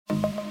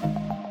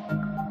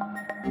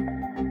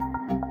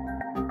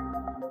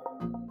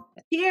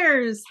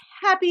Cheers.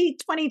 Happy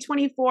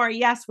 2024.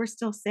 Yes, we're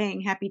still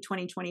saying happy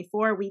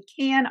 2024. We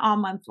can all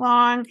month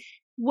long.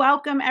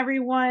 Welcome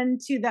everyone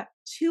to the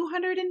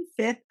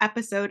 205th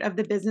episode of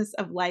the Business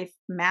of Life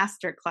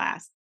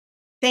Masterclass.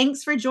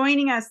 Thanks for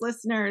joining us,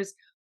 listeners.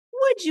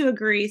 Would you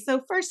agree?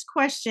 So first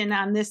question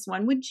on this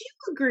one, would you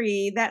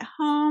agree that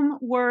home,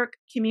 work,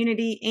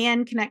 community,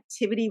 and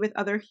connectivity with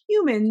other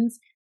humans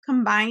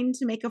combine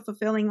to make a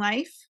fulfilling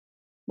life?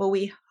 Well,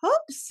 we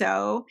hope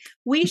so.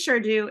 We sure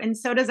do. And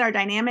so does our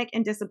dynamic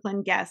and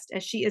disciplined guest,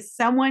 as she is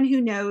someone who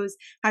knows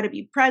how to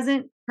be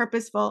present,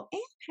 purposeful,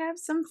 and have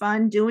some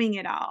fun doing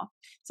it all.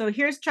 So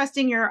here's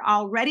trusting you're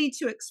all ready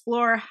to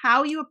explore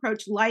how you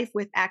approach life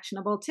with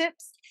actionable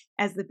tips,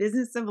 as the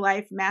Business of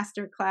Life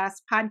Masterclass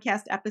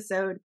podcast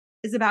episode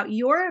is about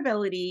your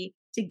ability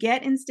to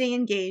get and stay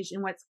engaged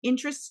in what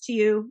interests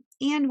you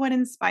and what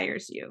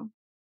inspires you.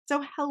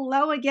 So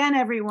hello again,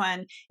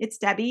 everyone. It's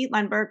Debbie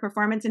Lundberg,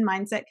 Performance and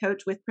Mindset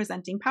Coach with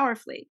Presenting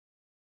Powerfully.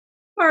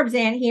 Barb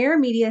Zan here,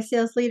 media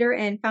sales leader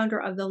and founder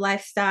of the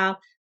lifestyle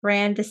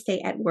brand, The Stay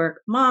at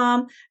Work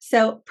Mom.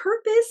 So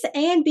purpose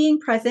and being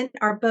present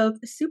are both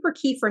super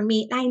key for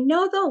me. I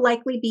know they'll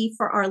likely be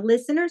for our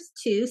listeners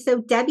too. So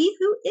Debbie,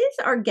 who is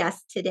our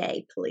guest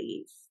today,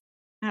 please?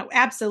 Oh,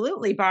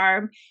 absolutely,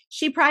 Barb.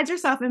 She prides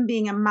herself in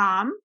being a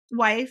mom,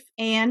 wife,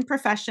 and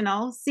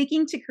professional,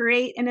 seeking to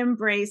create and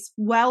embrace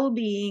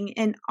well-being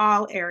in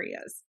all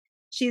areas.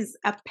 She's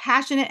a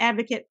passionate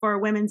advocate for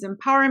women's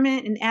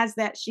empowerment, and as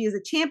that, she is a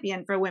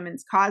champion for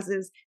women's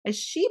causes, as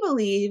she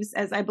believes,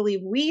 as I believe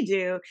we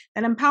do,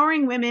 that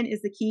empowering women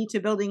is the key to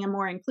building a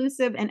more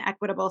inclusive and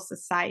equitable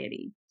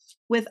society.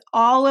 With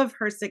all of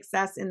her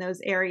success in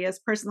those areas,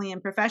 personally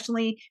and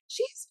professionally,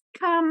 she's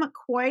become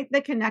quite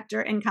the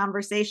connector and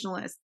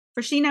conversationalist,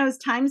 for she knows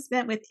time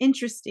spent with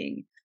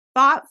interesting,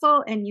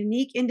 thoughtful, and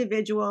unique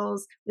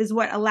individuals is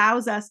what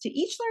allows us to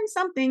each learn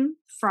something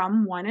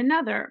from one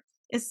another,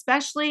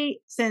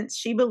 especially since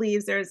she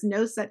believes there is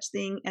no such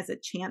thing as a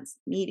chance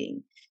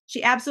meeting.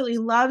 She absolutely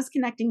loves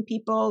connecting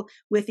people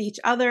with each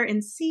other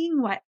and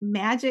seeing what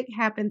magic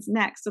happens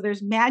next. So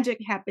there's magic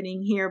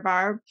happening here,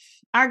 Barb.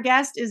 Our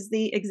guest is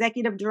the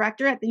executive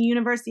director at the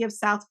University of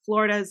South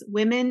Florida's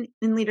Women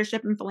in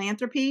Leadership and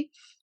Philanthropy.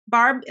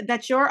 Barb,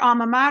 that's your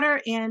alma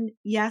mater. And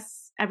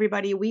yes,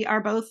 everybody, we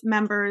are both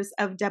members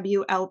of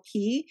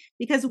WLP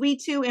because we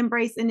too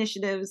embrace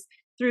initiatives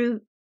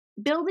through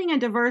building a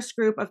diverse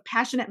group of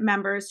passionate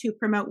members who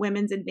promote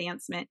women's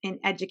advancement in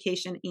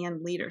education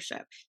and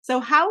leadership. So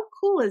how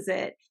cool is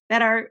it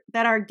that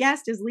our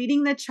guest is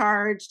leading the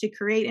charge to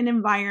create an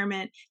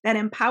environment that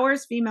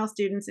empowers female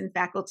students and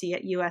faculty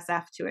at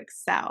USF to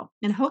excel?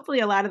 And hopefully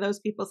a lot of those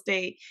people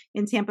stay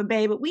in Tampa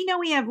Bay, but we know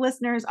we have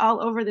listeners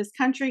all over this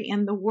country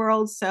and the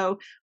world. So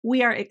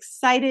we are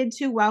excited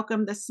to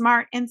welcome the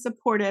smart and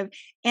supportive,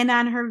 and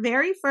on her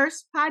very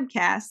first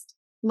podcast,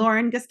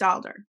 Lauren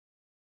Gstalder.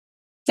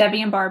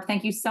 Debbie and Barb,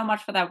 thank you so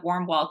much for that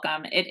warm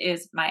welcome. It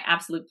is my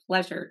absolute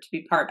pleasure to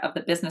be part of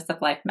the Business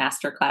of Life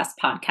Masterclass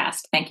podcast.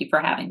 Thank you for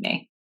having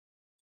me.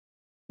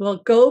 Well,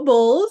 go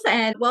Bulls,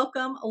 and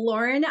welcome,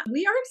 Lauren.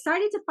 We are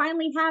excited to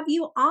finally have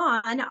you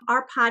on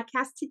our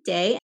podcast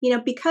today.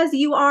 Because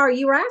you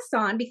were asked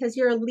on because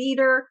you're a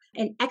leader,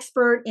 an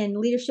expert in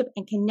leadership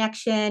and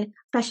connection,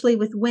 especially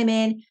with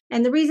women.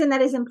 And the reason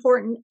that is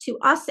important to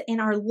us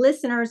and our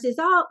listeners is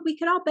we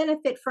could all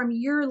benefit from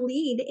your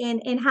lead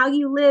in how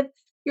you live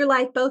your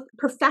life, both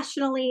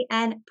professionally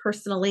and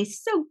personally.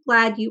 So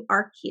glad you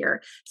are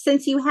here.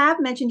 Since you have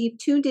mentioned you've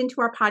tuned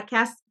into our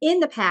podcast in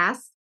the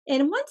past,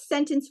 in one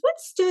sentence, what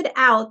stood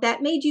out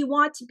that made you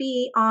want to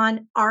be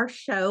on our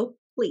show,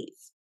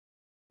 please?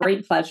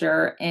 Great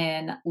pleasure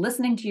in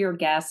listening to your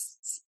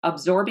guests,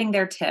 absorbing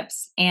their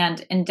tips,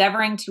 and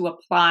endeavoring to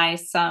apply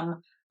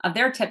some of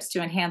their tips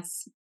to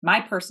enhance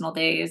my personal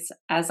days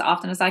as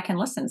often as I can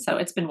listen. So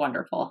it's been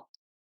wonderful.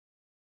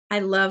 I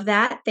love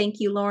that. Thank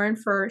you, Lauren,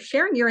 for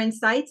sharing your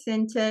insights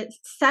and to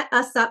set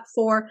us up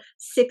for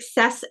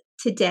success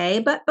today.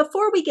 But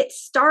before we get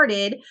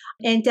started,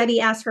 and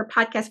Debbie asked her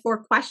podcast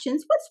 4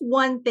 questions, what's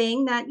one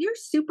thing that you're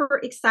super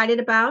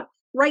excited about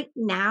right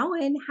now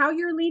and how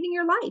you're leading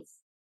your life?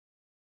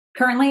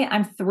 Currently,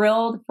 I'm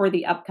thrilled for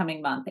the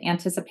upcoming month,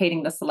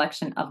 anticipating the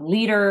selection of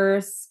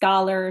leaders,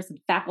 scholars, and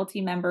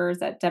faculty members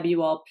at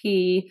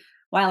WLP,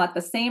 while at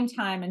the same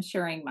time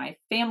ensuring my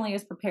family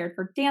is prepared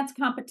for dance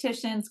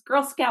competitions,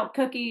 Girl Scout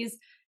cookies,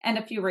 and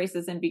a few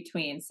races in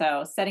between.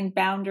 So setting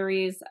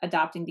boundaries,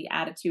 adopting the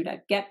attitude I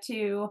get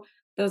to,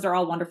 those are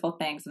all wonderful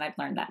things. And I've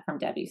learned that from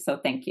Debbie. So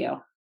thank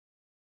you.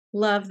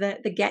 Love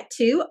the get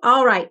to.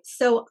 All right.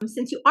 So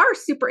since you are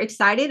super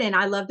excited and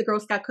I love the Girl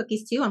Scout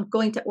cookies too, I'm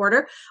going to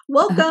order.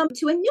 Welcome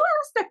to a new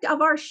aspect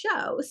of our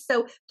show.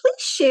 So please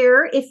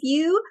share, if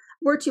you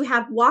were to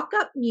have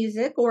walk-up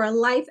music or a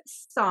life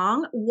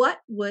song, what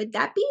would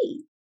that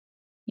be?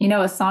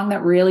 A song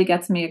that really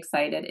gets me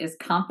excited is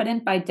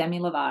Confident by Demi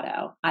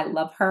Lovato. I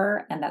love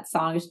her, and that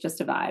song is just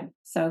a vibe.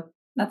 So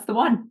that's the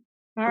one.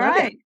 All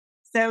right.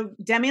 So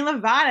Demi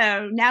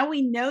Lovato, now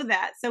we know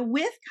that. So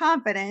with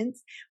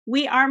confidence,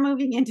 we are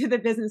moving into the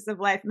Business of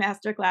Life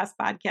Masterclass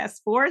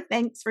podcast 4.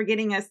 Thanks for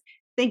getting us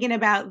thinking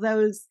about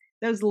those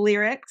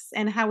lyrics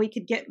and how we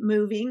could get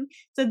moving.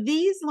 So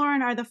these,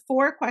 Lauren, are the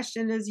 4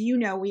 questions, as you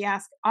know, we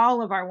ask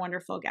all of our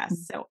wonderful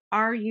guests. So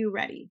are you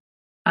ready?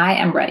 I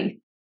am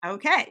ready.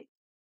 Okay.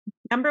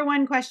 Number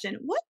 1 question.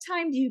 What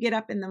time do you get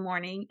up in the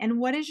morning, and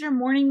what is your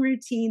morning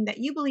routine that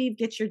you believe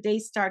gets your day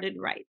started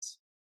right?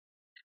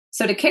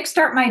 So to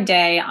kickstart my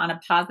day on a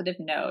positive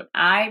note,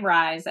 I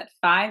rise at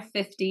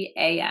 5:50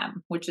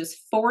 a.m., which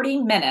is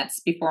 40 minutes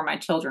before my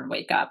children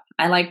wake up.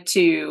 I like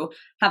to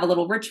have a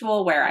little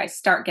ritual where I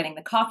start getting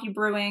the coffee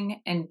brewing,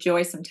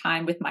 enjoy some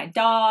time with my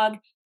dog,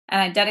 and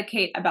I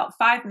dedicate about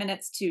 5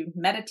 minutes to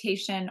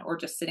meditation or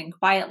just sitting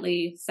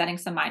quietly, setting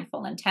some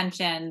mindful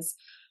intentions,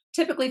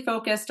 typically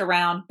focused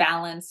around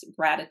balance,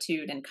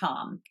 gratitude, and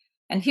calm.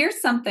 And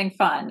here's something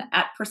fun.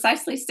 At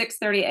precisely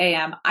 6:30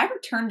 a.m., I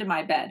return to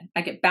my bed.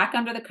 I get back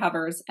under the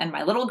covers, and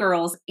my little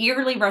girls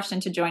eagerly rush in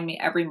to join me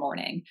every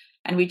morning.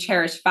 And we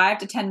cherish 5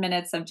 to 10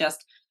 minutes of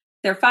just,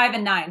 they're 5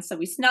 and 9. So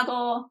we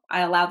snuggle.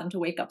 I allow them to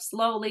wake up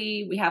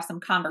slowly. We have some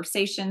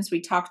conversations.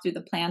 We talk through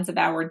the plans of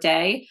our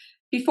day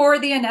before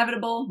the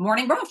inevitable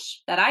morning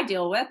rush that I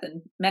deal with,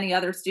 and many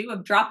others do,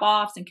 of drop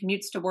offs and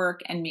commutes to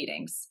work and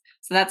meetings.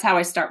 So that's how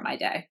I start my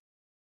day.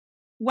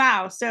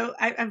 Wow. So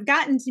I've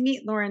gotten to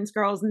meet Lauren's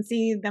girls and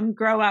see them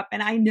grow up,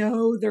 and I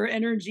know their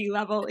energy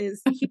level is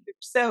huge.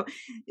 So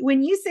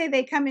when you say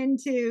they come in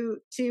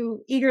to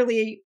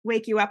eagerly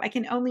wake you up, I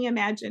can only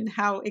imagine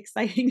how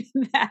exciting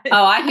that is.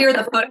 Oh, I hear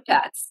the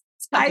footsteps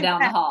coming I down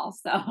the bet. hall.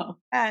 So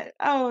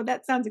Oh,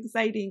 that sounds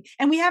exciting.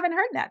 And we haven't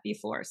heard that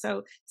before.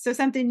 So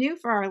something new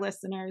for our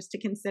listeners to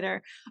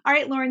consider. All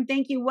right, Lauren,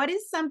 thank you. What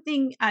is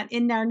something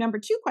in our number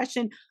 2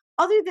 question,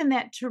 other than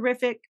that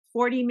terrific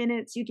 40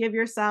 minutes you give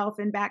yourself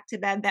and back to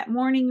bed, that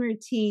morning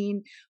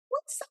routine,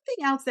 what's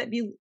something else that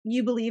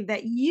you believe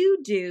that you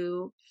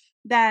do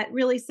that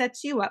really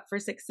sets you up for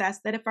success,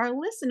 that if our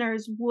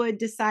listeners would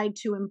decide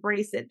to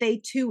embrace it, they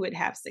too would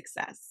have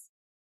success?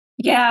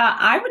 yeah,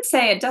 I would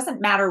say it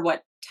doesn't matter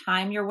what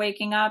time you're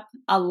waking up.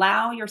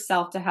 Allow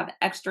yourself to have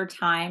extra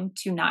time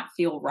to not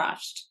feel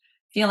rushed.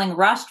 Feeling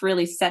rushed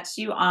really sets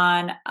you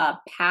on a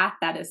path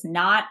that is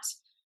not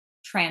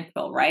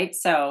tranquil, right?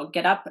 So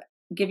get up,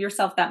 give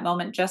yourself that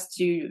moment just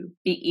to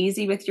be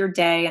easy with your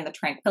day and the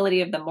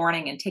tranquility of the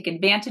morning, and take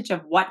advantage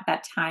of what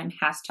that time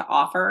has to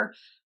offer.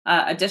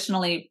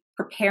 Additionally,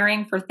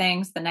 preparing for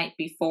things the night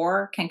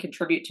before can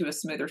contribute to a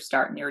smoother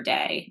start in your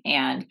day.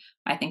 And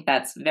I think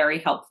that's very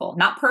helpful.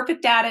 Not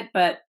perfect at it,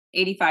 but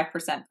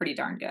 85% pretty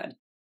darn good.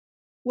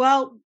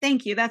 Well,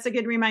 thank you. That's a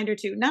good reminder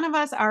too. None of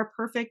us are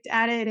perfect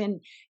at it,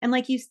 and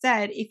like you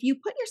said, if you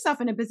put yourself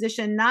in a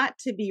position not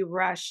to be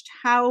rushed,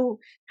 how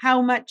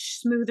much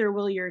smoother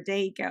will your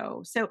day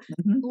go? So,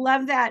 Mhm.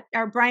 love that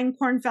our Brian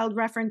Kornfeld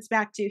reference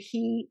back to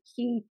he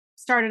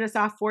started us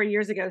off 4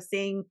 years ago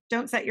saying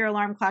don't set your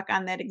alarm clock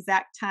on that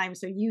exact time.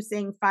 So you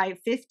saying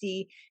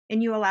 5:50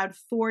 and you allowed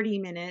 40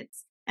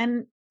 minutes,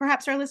 and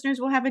perhaps our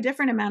listeners will have a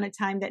different amount of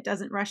time that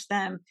doesn't rush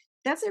them.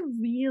 That's a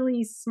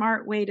really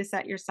smart way to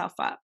set yourself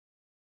up.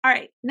 All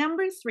right,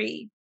 number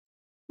 3,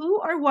 who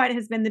or what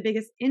has been the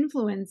biggest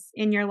influence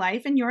in your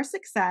life and your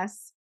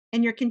success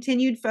and your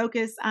continued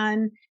focus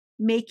on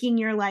making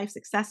your life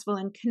successful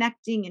and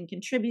connecting and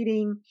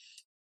contributing?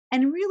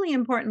 And really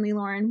importantly,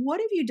 Lauren, what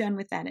have you done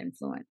with that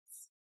influence?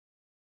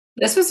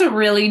 This was a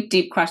really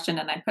deep question,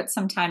 and I put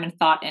some time and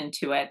thought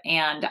into it.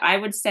 And I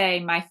would say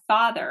my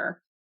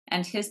father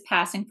and his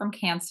passing from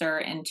cancer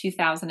in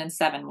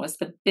 2007 was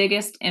the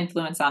biggest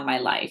influence on my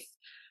life.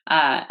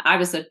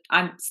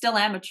 I'm still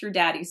am a true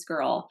daddy's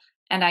girl,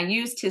 and I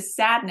used his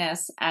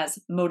sadness as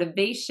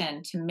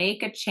motivation to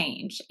make a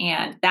change.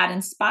 And that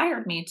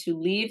inspired me to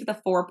leave the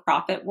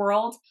for-profit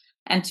world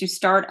and to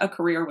start a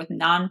career with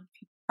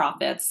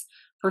nonprofits,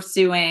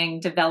 pursuing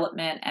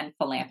development and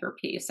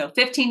philanthropy. So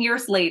 15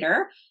 years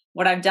later,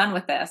 what I've done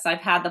with this,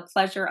 I've had the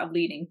pleasure of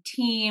leading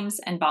teams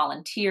and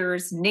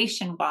volunteers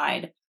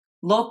nationwide,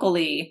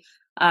 locally,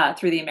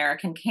 through the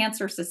American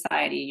Cancer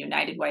Society,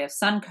 United Way of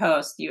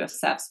Suncoast,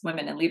 USF's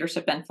Women in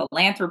Leadership and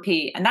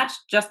Philanthropy, and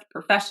that's just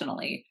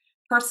professionally.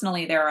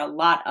 Personally, there are a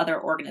lot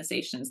other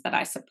organizations that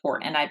I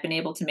support, and I've been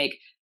able to make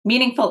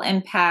meaningful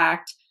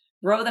impact,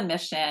 grow the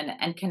mission,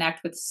 and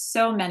connect with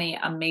so many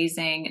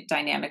amazing,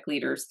 dynamic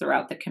leaders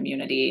throughout the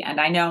community. And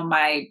I know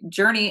my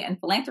journey in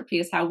philanthropy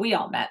is how we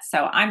all met.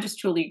 So I'm just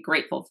truly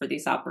grateful for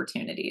these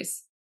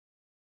opportunities.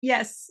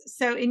 Yes.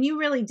 So, and you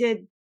really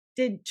did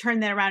turn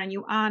that around, and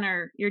you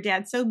honor your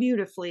dad so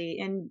beautifully.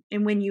 And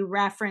when you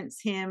reference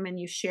him and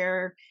you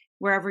share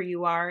wherever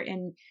you are,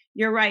 and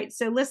you're right.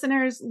 So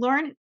listeners,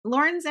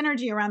 Lauren's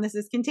energy around this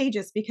is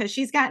contagious, because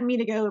she's gotten me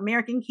to go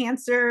American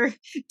Cancer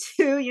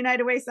to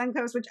United Way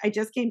Suncoast, which I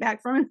just came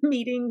back from a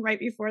meeting right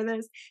before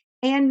this,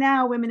 and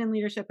now Women in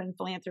Leadership and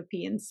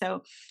Philanthropy. And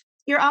so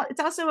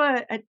it's also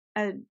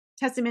a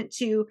testament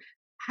to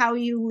how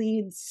you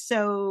lead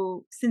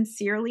so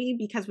sincerely,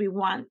 because we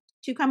want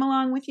to come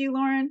along with you,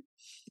 Lauren.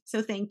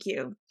 So thank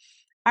you.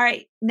 All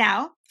right.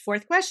 Now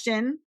fourth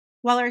question,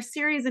 while our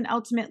series and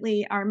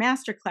ultimately our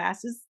masterclass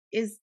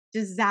is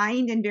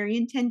designed and very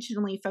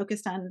intentionally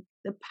focused on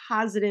the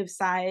positive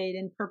side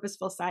and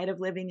purposeful side of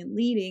living and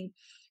leading,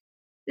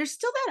 there's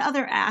still that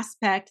other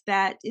aspect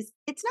that it's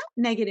not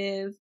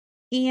negative.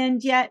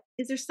 And yet,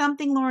 is there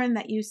something, Lauren,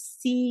 that you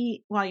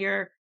see while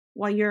you're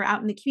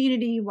out in the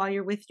community, while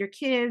you're with your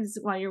kids,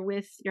 while you're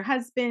with your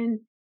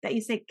husband, that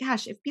you say,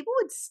 gosh, if people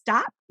would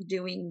stop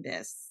doing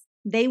this,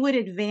 they would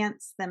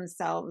advance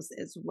themselves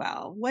as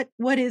well?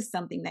 What is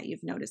something that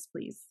you've noticed,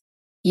 please?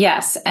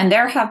 Yes. And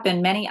there have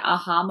been many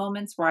aha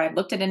moments where I've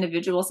looked at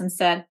individuals and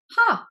said,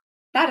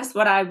 that is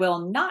what I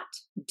will not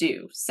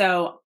do.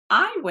 So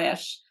I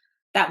wish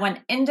that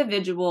when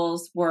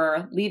individuals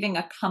were leaving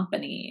a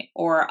company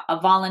or a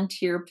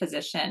volunteer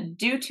position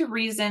due to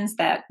reasons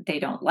that they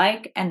don't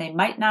like and they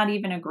might not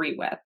even agree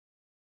with,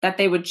 that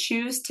they would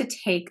choose to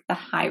take the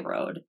high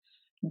road.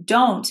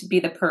 Don't be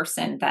the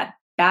person that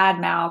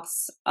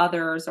badmouths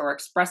others or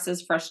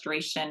expresses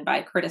frustration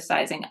by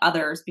criticizing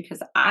others,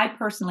 because I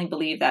personally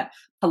believe that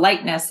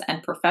politeness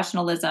and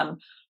professionalism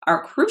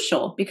are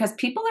crucial because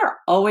people are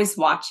always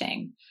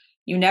watching.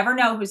 You never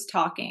know who's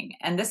talking.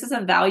 And this is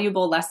a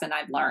valuable lesson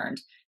I've learned.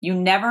 You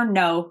never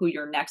know who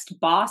your next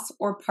boss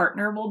or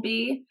partner will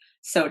be.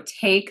 So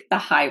take the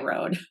high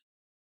road.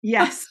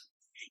 Yes.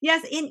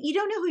 Yes. And you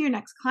don't know who your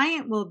next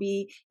client will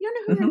be. You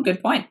don't know who your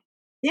Good point.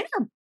 dinner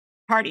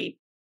party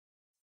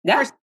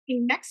person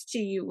next to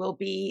you will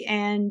be.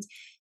 And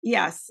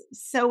yes.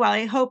 So while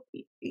I hope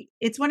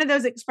it's one of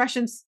those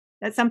expressions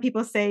that some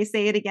people say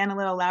it again a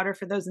little louder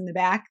for those in the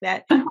back,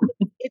 that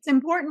it's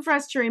important for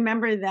us to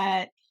remember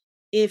that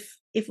if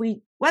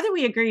we, whether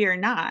we agree or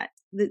not,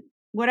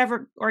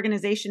 whatever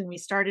organization we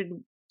started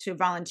to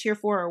volunteer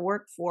for or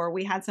work for,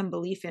 we had some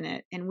belief in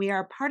it and we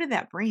are part of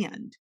that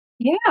brand.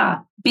 Yeah.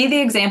 Be the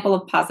example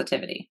of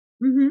positivity.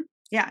 Mm-hmm.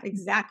 Yeah,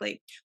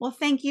 exactly. Well,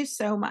 thank you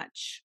so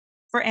much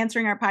for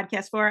answering our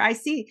podcast for. I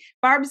see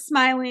Barb's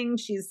smiling.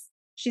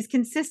 She's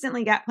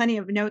consistently got plenty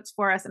of notes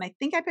for us. And I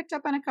think I picked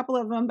up on a couple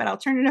of them, but I'll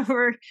turn it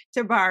over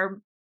to Barb.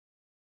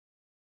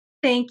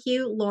 Thank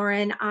you,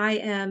 Lauren.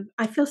 I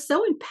feel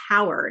so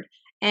empowered.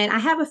 And I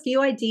have a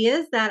few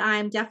ideas that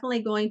I'm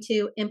definitely going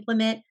to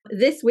implement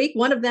this week.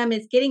 One of them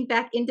is getting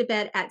back into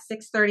bed at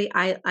 6:30.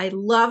 I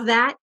love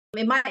that.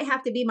 It might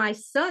have to be my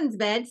son's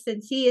bed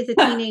since he is a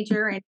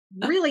teenager and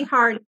really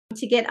hard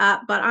to get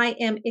up, but I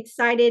am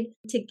excited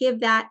to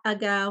give that a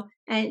go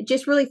and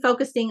just really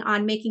focusing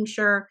on making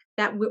sure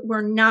that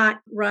we're not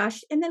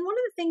rushed. And then one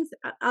of the things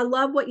I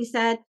love what you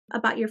said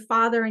about your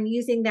father and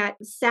using that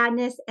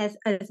sadness as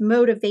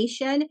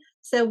motivation.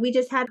 So we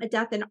just had a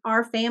death in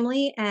our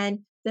family and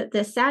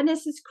the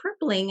sadness is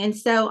crippling. And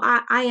so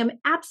I am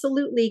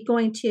absolutely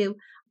going to,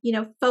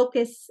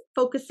 focus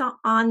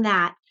on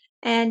that.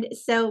 And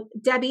so,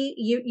 Debbie,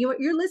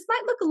 your list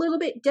might look a little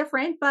bit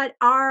different, but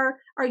are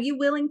you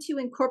willing to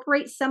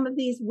incorporate some of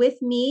these with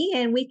me,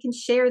 and we can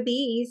share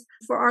these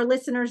for our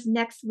listeners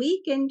next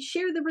week and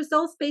share the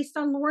results based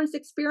on Lauren's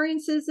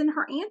experiences and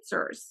her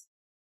answers?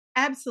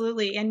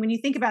 Absolutely. And when you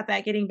think about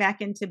that, getting back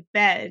into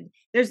bed,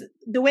 there's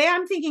the way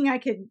I'm thinking I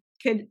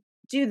could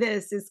do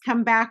this is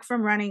come back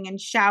from running and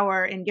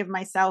shower and give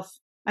myself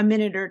a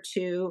minute or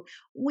two.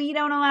 We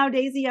don't allow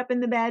Daisy up in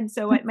the bed,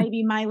 so it might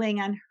be my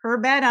laying on her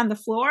bed on the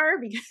floor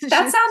because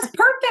that sounds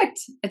perfect.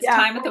 It's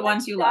time with the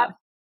ones you love.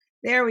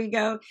 There we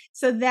go.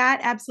 So that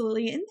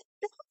absolutely, and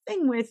the whole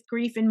thing with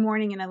grief and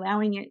mourning and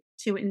allowing it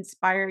to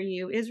inspire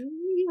you is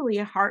really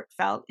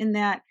heartfelt. In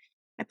that,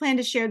 I plan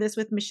to share this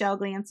with Michelle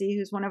Glancy,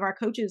 who's one of our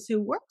coaches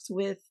who works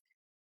with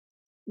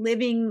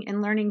living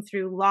and learning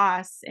through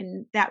loss,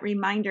 and that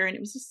reminder. And it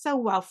was just so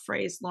well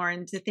phrased,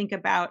 Lauren, to think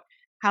about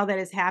how that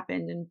has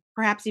happened and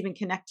perhaps even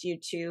connect you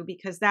to,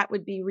 because that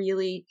would be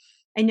really,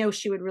 I know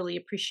she would really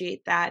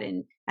appreciate that.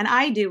 And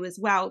I do as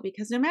well,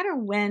 because no matter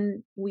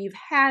when we've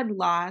had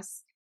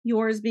loss,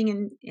 yours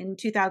being in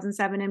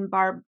 2007, and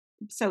Barb,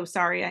 so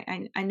sorry,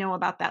 I know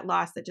about that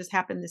loss that just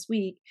happened this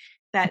week,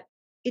 that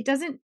it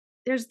doesn't,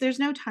 there's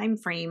no time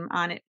frame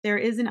on it. There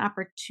is an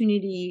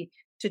opportunity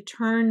to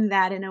turn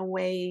that in a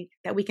way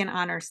that we can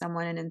honor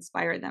someone and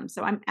inspire them.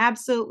 So I'm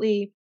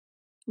absolutely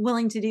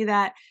willing to do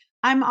that.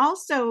 I'm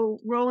also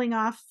rolling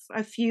off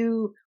a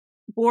few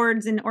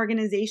boards and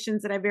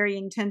organizations that I've very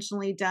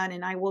intentionally done,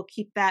 and I will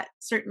keep that.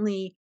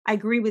 Certainly, I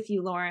agree with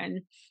you,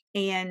 Lauren,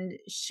 and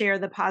share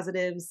the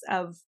positives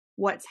of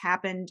what's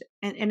happened.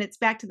 And it's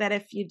back to that,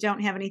 if you don't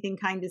have anything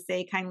kind to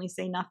say, kindly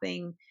say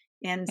nothing.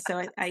 And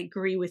so I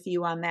agree with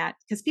you on that,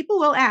 because people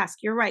will ask.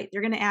 You're right. They're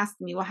going to ask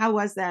me, well, how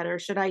was that? Or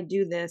should I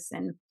do this?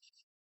 And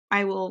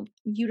I will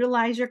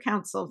utilize your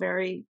counsel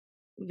very,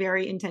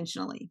 very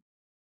intentionally.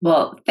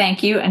 Well,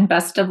 thank you and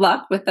best of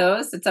luck with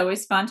those. It's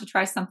always fun to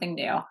try something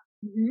new.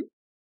 Mm-hmm.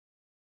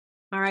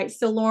 All right.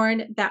 So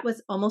Lauren, that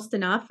was almost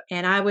enough.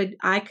 And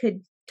I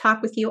could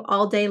talk with you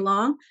all day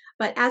long.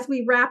 But as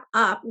we wrap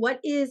up,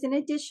 what is an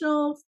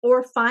additional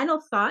or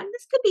final thought? And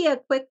this could be a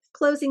quick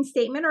closing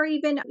statement, or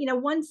even,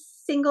 one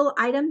single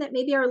item that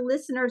maybe our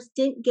listeners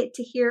didn't get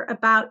to hear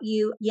about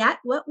you yet.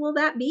 What will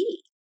that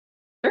be?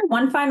 Sure.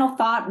 One final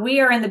thought. We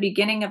are in the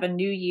beginning of a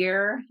new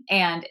year.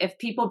 And if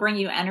people bring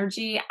you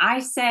energy, I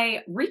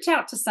say reach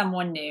out to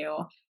someone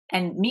new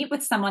and meet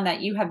with someone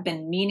that you have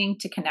been meaning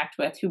to connect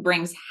with who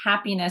brings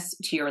happiness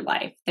to your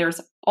life.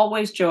 There's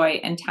always joy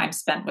in time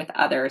spent with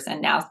others.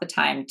 And now's the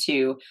time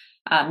to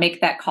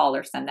make that call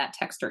or send that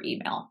text or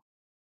email.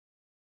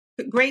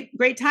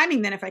 Great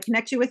timing then. If I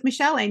connect you with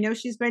Michelle, I know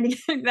she's going to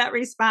get that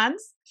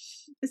response.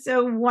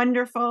 So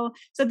wonderful.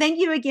 So thank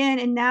you again.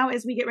 And now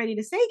as we get ready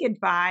to say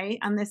goodbye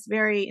on this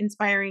very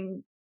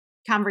inspiring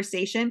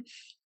conversation,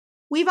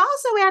 we've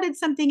also added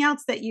something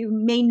else that you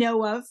may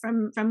know of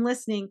from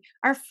listening.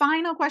 Our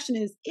final question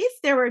is, if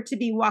there were to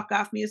be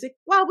walk-off music,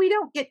 well, we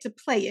don't get to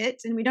play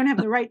it and we don't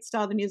have the rights to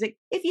all the music.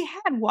 If you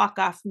had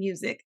walk-off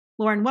music,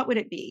 Lauren, what would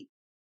it be?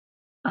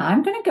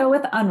 I'm going to go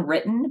with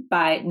Unwritten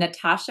by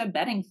Natasha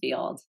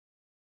Bedingfield.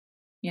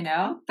 You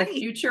know, the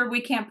future we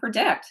can't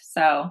predict.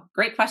 So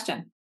great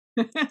question.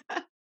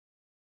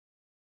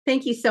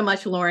 Thank you so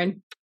much,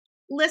 Lauren.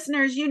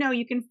 Listeners, you know,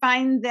 you can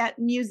find that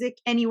music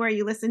anywhere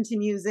you listen to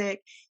music.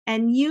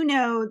 And you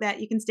know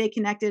that you can stay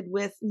connected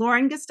with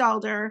Lauren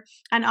Gstalder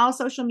on all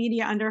social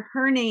media under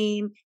her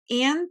name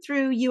and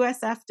through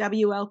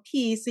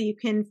USFWLP. So you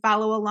can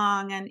follow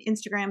along on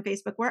Instagram,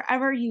 Facebook,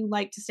 wherever you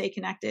like to stay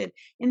connected.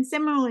 And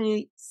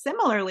similarly,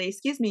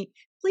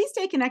 please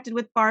stay connected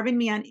with Barb and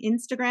me on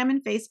Instagram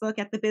and Facebook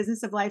at the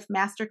Business of Life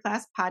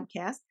Masterclass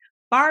podcast.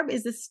 Barb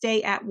is a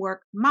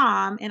stay-at-work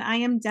mom, and I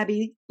am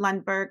Debbie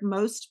Lundberg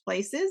most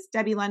places.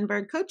 Debbie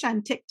Lundberg Coach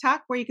on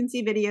TikTok, where you can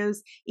see videos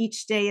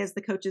each day as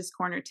the Coach's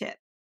Corner tip.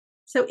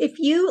 So if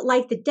you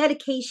like the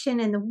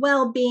dedication and the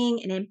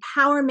well-being and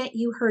empowerment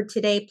you heard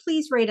today,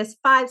 please rate us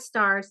 5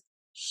 stars,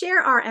 share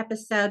our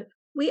episode.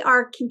 We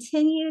are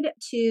continued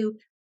to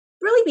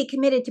really be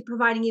committed to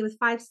providing you with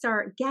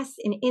 5-star guests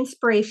and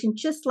inspiration,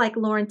 just like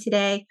Lauren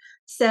today.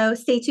 So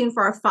stay tuned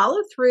for our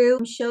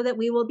follow-through show that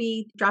we will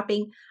be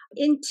dropping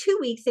in 2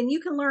 weeks. And you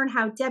can learn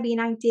how Debbie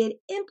and I did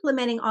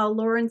implementing all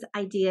Lauren's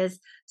ideas.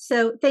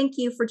 So thank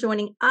you for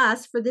joining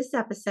us for this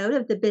episode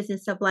of the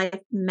Business of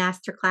Life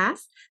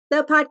Masterclass,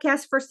 the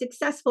podcast for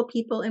successful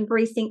people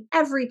embracing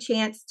every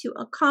chance to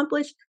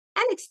accomplish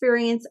and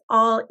experience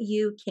all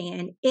you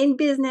can in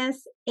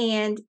business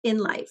and in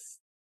life.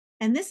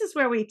 And this is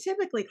where we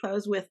typically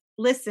close with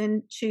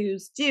listen,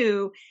 choose,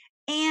 do.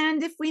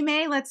 And if we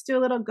may, let's do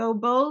a little Go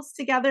Bulls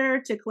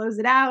together to close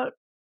it out.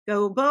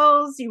 Go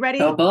Bulls. You ready?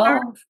 Go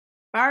Bulls.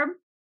 Barb?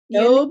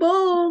 Go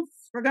Bulls.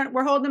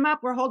 We're holding them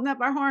up. We're holding up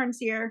our horns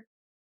here.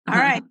 All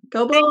right.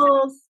 Go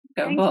Bulls.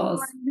 Go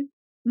Bulls.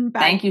 Bye.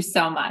 Thank you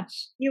so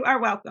much. You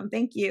are welcome.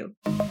 Thank you.